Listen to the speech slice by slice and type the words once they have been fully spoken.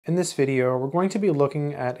In this video, we're going to be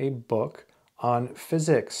looking at a book on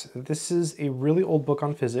physics. This is a really old book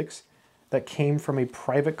on physics that came from a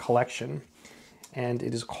private collection, and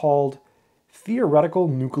it is called Theoretical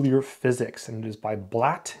Nuclear Physics, and it is by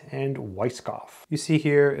Blatt and Weisskopf. You see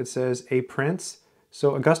here it says A. Prince.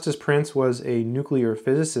 So Augustus Prince was a nuclear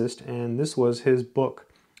physicist, and this was his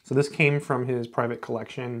book. So this came from his private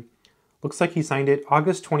collection. Looks like he signed it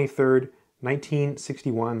August 23rd,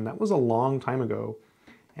 1961. That was a long time ago.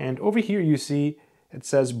 And over here you see it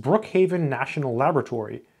says Brookhaven National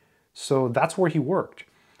Laboratory. So that's where he worked.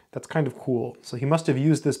 That's kind of cool. So he must have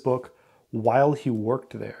used this book while he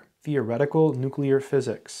worked there. Theoretical Nuclear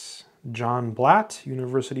Physics. John Blatt,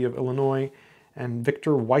 University of Illinois, and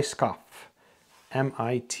Victor Weisskopf,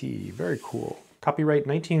 MIT. Very cool. Copyright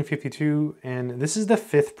 1952, and this is the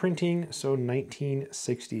 5th printing, so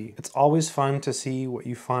 1960. It's always fun to see what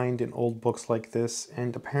you find in old books like this,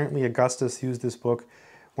 and apparently Augustus used this book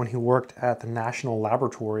when he worked at the National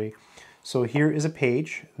Laboratory. So here is a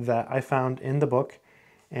page that I found in the book,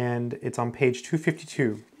 and it's on page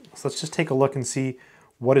 252. So let's just take a look and see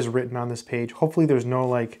what is written on this page. Hopefully there's no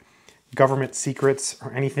like government secrets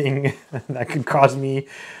or anything that could cause me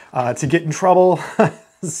to get in trouble.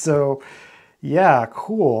 So yeah,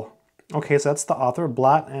 cool. Okay, so that's the author,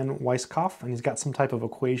 Blatt and Weisskopf, and he's got some type of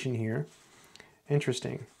equation here.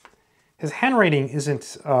 Interesting. His handwriting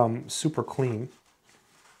isn't super clean,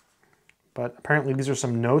 but apparently these are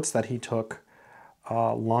some notes that he took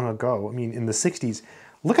long ago. I mean, in the 60s.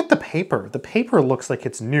 Look at the paper. The paper looks like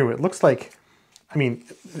it's new. It looks like, I mean,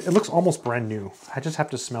 it looks almost brand new. I just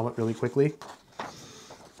have to smell it really quickly.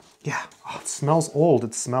 Yeah, oh, it smells old.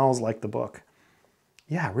 It smells like the book.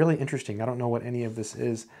 Yeah, really interesting. I don't know what any of this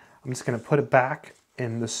is. I'm just gonna put it back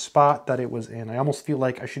in the spot that it was in. I almost feel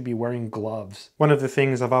like I should be wearing gloves. One of the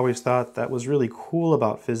things I've always thought that was really cool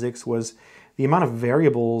about physics was the amount of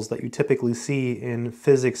variables that you typically see in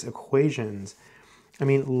physics equations. I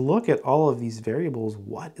mean, look at all of these variables.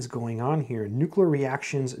 What is going on here? Nuclear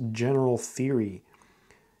reactions general theory.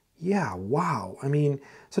 Yeah, wow. I mean,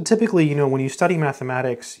 so typically, you know, when you study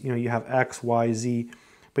mathematics, you know, you have X, Y, Z.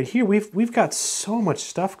 But here we've got so much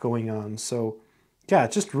stuff going on. So yeah,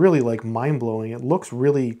 it's just really like mind-blowing. It looks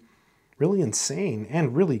really, really insane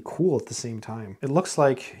and really cool at the same time. It looks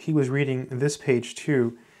like he was reading this page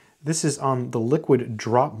too. This is on the liquid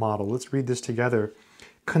drop model. Let's read this together.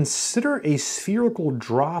 Consider a spherical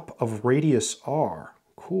drop of radius r.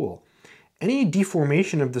 Cool. Any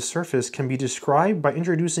deformation of the surface can be described by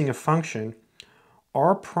introducing a function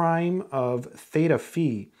r prime of theta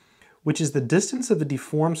phi, which is the distance of the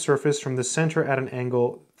deformed surface from the center at an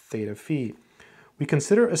angle theta phi. We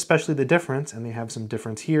consider especially the difference, and they have some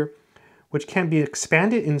difference here, which can be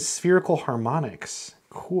expanded in spherical harmonics.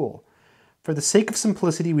 Cool. For the sake of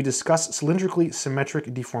simplicity, we discuss cylindrically symmetric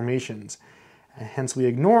deformations, and hence we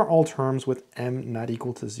ignore all terms with m not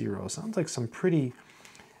equal to 0. Sounds like some pretty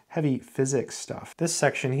heavy physics stuff. This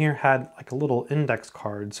section here had like a little index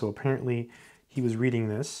card, so apparently he was reading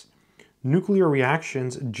this. Nuclear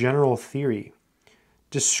reactions general theory.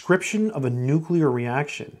 Description of a nuclear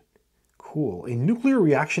reaction. Cool. A nuclear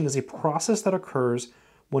reaction is a process that occurs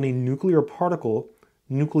when a nuclear particle,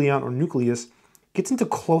 nucleon or nucleus, gets into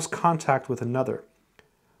close contact with another.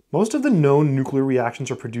 Most of the known nuclear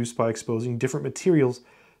reactions are produced by exposing different materials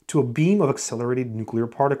to a beam of accelerated nuclear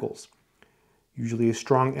particles. Usually a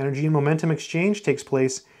strong energy and momentum exchange takes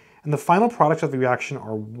place, and the final products of the reaction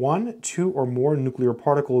are 1, 2, or more nuclear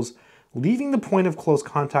particles leaving the point of close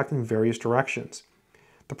contact in various directions.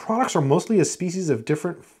 The products are mostly a species of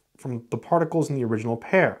different from the particles in the original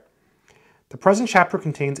pair. The present chapter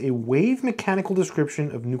contains a wave mechanical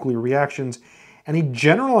description of nuclear reactions and a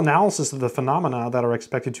general analysis of the phenomena that are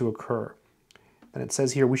expected to occur. And it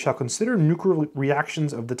says here, we shall consider nuclear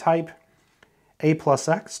reactions of the type A plus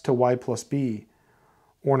X to Y plus B,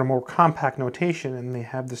 or in a more compact notation, and they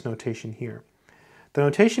have this notation here. The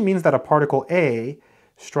notation means that a particle A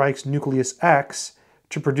strikes nucleus X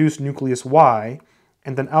to produce nucleus Y,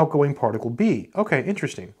 and then outgoing particle B. Okay,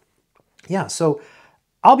 interesting. Yeah, so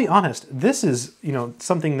I'll be honest, this is, you know,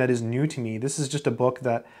 something that is new to me. This is just a book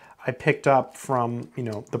that I picked up from, you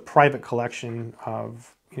know, the private collection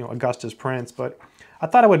of, you know, Augustus Prince, but I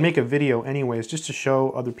thought I would make a video anyways, just to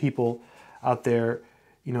show other people out there,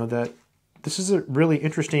 you know, that this is a really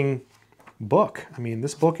interesting book. I mean,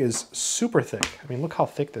 this book is super thick. I mean, look how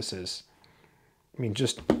thick this is. I mean,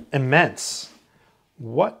 just immense.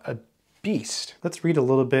 What a beast. Let's read a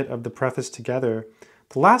little bit of the preface together.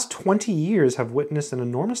 The last 20 years have witnessed an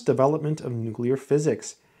enormous development of nuclear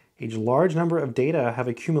physics. A large number of data have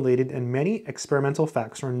accumulated and many experimental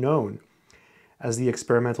facts are known. As the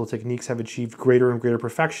experimental techniques have achieved greater and greater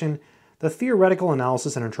perfection, the theoretical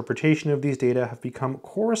analysis and interpretation of these data have become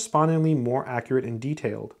correspondingly more accurate and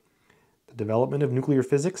detailed. The development of nuclear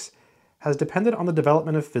physics has depended on the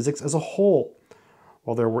development of physics as a whole.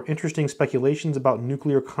 While there were interesting speculations about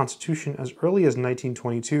nuclear constitution as early as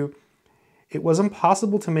 1922, it was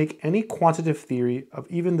impossible to make any quantitative theory of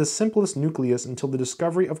even the simplest nucleus until the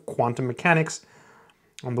discovery of quantum mechanics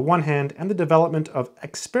on the one hand and the development of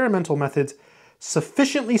experimental methods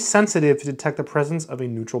sufficiently sensitive to detect the presence of a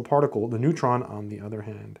neutral particle, the neutron, on the other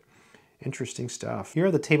hand. Interesting stuff. Here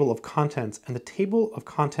are the table of contents, and the table of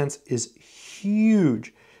contents is huge.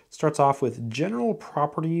 It starts off with general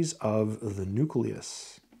properties of the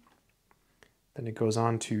nucleus. Then it goes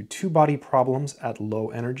on to two-body problems at low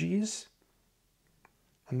energies,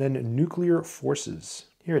 and then nuclear forces.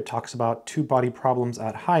 Here it talks about two-body problems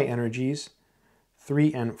at high energies,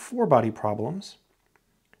 3- and 4-body problems,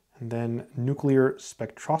 and then nuclear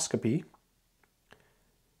spectroscopy,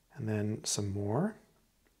 and then some more.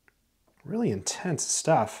 Really intense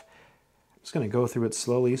stuff. I'm just going to go through it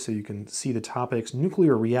slowly so you can see the topics.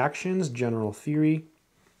 Nuclear reactions, general theory,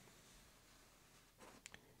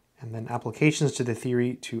 and then applications to the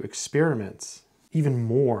theory to experiments. Even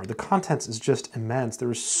more. The contents is just immense.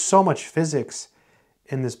 There is so much physics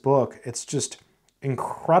in this book. It's just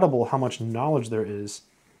incredible how much knowledge there is.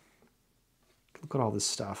 Look at all this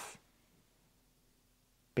stuff.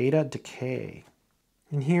 Beta decay.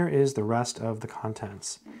 And here is the rest of the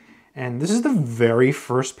contents. And this is the very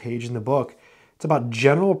first page in the book. It's about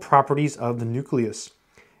general properties of the nucleus.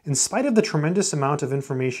 In spite of the tremendous amount of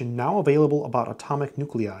information now available about atomic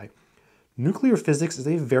nuclei, nuclear physics is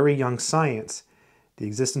a very young science. The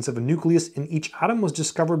existence of a nucleus in each atom was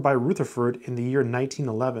discovered by Rutherford in the year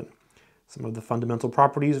 1911. Some of the fundamental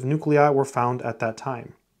properties of nuclei were found at that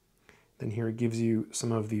time. Then here it gives you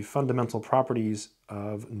some of the fundamental properties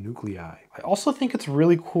of nuclei. I also think it's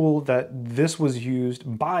really cool that this was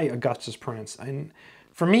used by Augustus Prince. And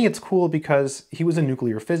for me, it's cool because he was a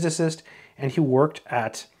nuclear physicist and he worked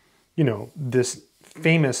at, this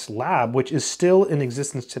famous lab, which is still in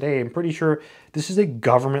existence today. I'm pretty sure this is a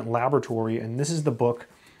government laboratory, and this is the book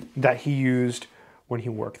that he used when he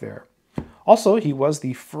worked there. Also, he was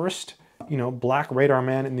the first, black radar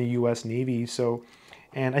man in the US Navy.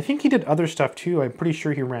 And I think he did other stuff too. I'm pretty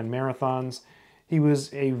sure he ran marathons. He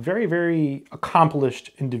was a very, very accomplished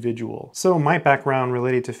individual. So my background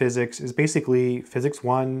related to physics is basically Physics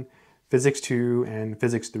 1, Physics 2, and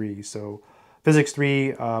Physics 3. So Physics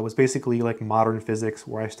 3 was basically like modern physics,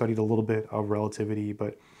 where I studied a little bit of relativity,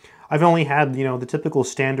 but I've only had, the typical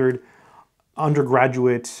standard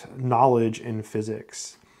undergraduate knowledge in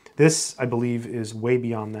physics. This, I believe, is way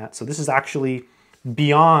beyond that. So this is actually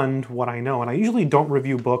beyond what I know. And I usually don't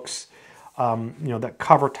review books, that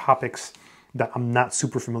cover topics that I'm not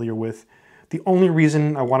super familiar with. The only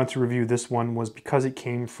reason I wanted to review this one was because it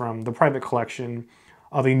came from the private collection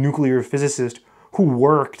of a nuclear physicist who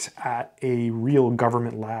worked at a real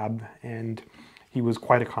government lab, and he was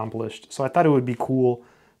quite accomplished. So I thought it would be cool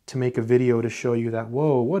to make a video to show you that,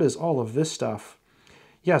 whoa, what is all of this stuff?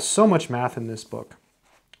 Yeah, so much math in this book.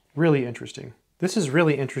 Really interesting. This is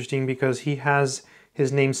really interesting because he has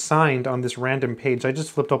his name signed on this random page. I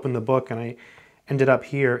just flipped open the book and I ended up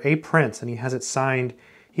here, A. Prince, and he has it signed.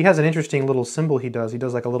 He has an interesting little symbol he does. He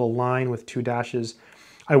does like a little line with 2 dashes.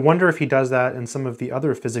 I wonder if he does that in some of the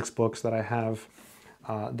other physics books that I have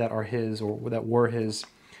that are his or that were his.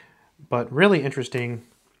 But really interesting.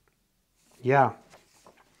 Yeah.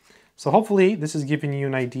 So hopefully this has given you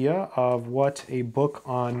an idea of what a book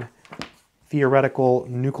on theoretical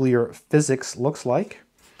nuclear physics looks like.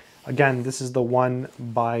 Again, this is the one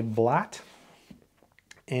by Blatt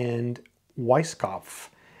and Weisskopf,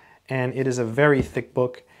 and it is a very thick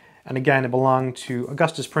book. And again, it belonged to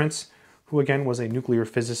Augustus Prince, who again was a nuclear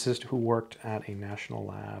physicist who worked at a national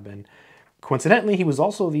lab. And coincidentally, he was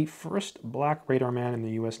also the first black radar man in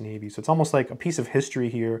the US Navy. So it's almost like a piece of history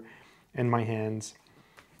here in my hands.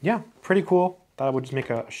 Yeah, pretty cool. Thought I would just make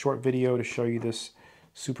a short video to show you this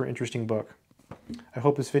super interesting book. I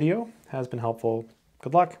hope this video has been helpful.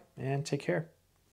 Good luck and take care.